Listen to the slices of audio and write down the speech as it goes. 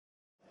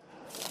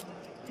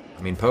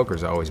I mean,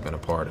 poker's always been a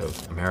part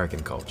of American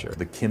culture.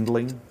 The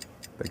kindling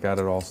that got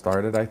it all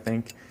started, I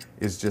think,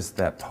 is just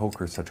that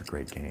poker's such a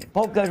great game.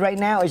 Poker right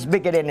now is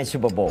bigger than the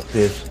Super Bowl.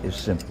 This is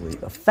simply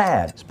a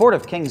fad. Sport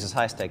of Kings is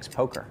high-stakes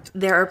poker.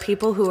 There are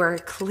people who are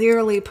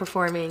clearly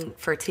performing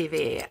for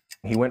TV.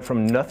 He went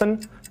from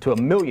nothing to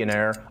a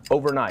millionaire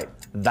overnight.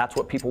 That's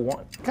what people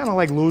want. Kind of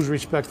like lose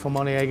respect for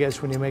money, I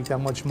guess, when you make that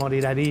much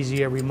money that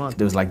easy every month.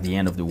 It was like the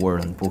end of the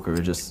world in poker. It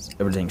was just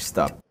everything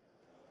stopped.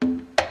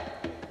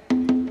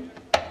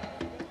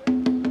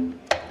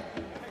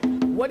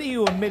 Whether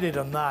you admit it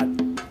or not,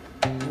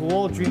 you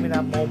all dream of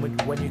that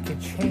moment when you can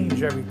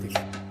change everything,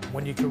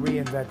 when you can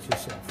reinvent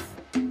yourself.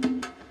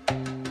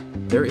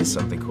 There is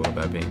something cool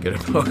about being good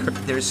at poker.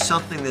 There's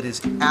something that is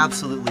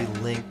absolutely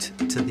linked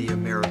to the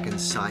American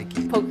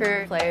psyche.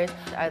 Poker players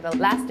are the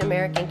last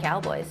American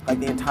cowboys. Like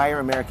the entire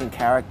American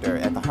character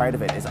at the heart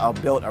of it is all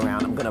built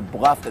around, I'm gonna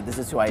bluff that this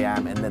is who I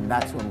am, and then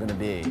that's who I'm gonna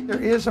be.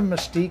 There is a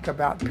mystique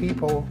about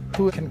people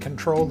who can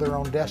control their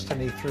own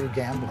destiny through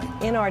gambling.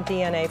 In our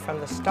DNA from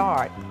the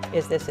start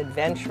is this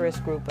adventurous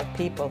group of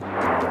people.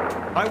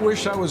 I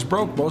wish I was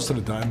broke most of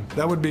the time.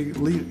 That would be at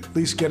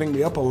least getting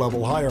me up a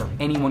level higher.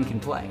 Anyone can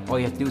play. All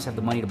you have to do is have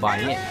the money to buy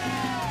in.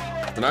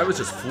 And I was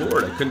just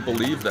floored. I couldn't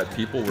believe that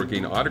people were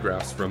getting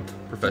autographs from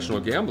professional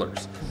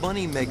gamblers.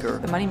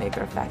 Moneymaker. The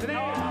Moneymaker effect.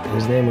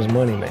 His name was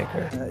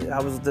Moneymaker.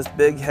 I was this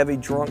big, heavy,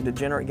 drunk,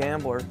 degenerate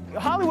gambler.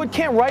 Hollywood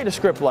can't write a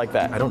script like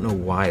that. I don't know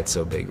why it's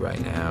so big right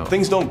now.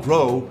 Things don't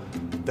grow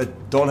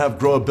that don't have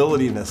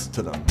growability-ness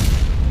to them.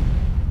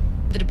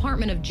 The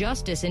Department of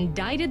Justice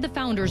indicted the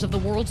founders of the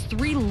world's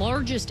 3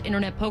 largest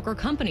internet poker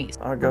companies.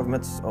 Our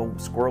government's a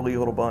squirrely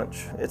little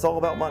bunch. It's all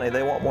about money.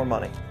 They want more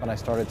money. When I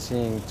started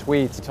seeing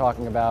tweets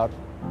talking about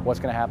what's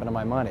going to happen to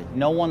my money.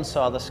 No one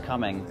saw this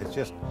coming. It's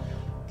just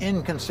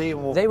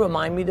inconceivable. They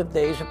remind me of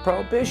days of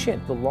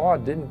Prohibition. The law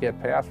didn't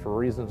get passed for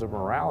reasons of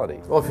morality.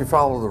 Well, if you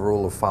follow the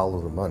rule of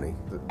follow the money,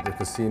 the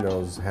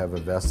casinos have a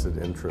vested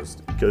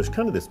interest. There's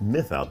kind of this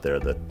myth out there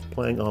that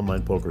playing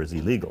online poker is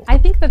illegal. I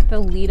think that the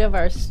lead of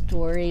our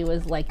story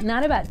was like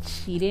not about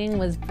cheating,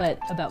 but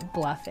about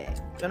bluffing.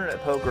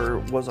 Internet poker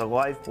was a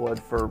lifeblood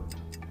for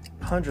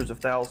hundreds of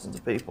thousands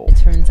of people. It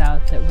turns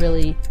out that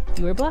really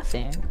you were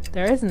bluffing.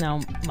 There is no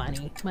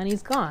money.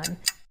 Money's gone.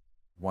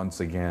 Once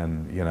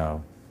again,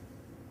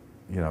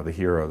 the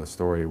hero of the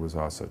story was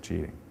also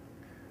cheating.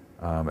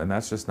 And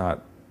that's just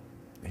not,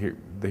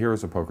 the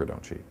heroes of poker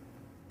don't cheat.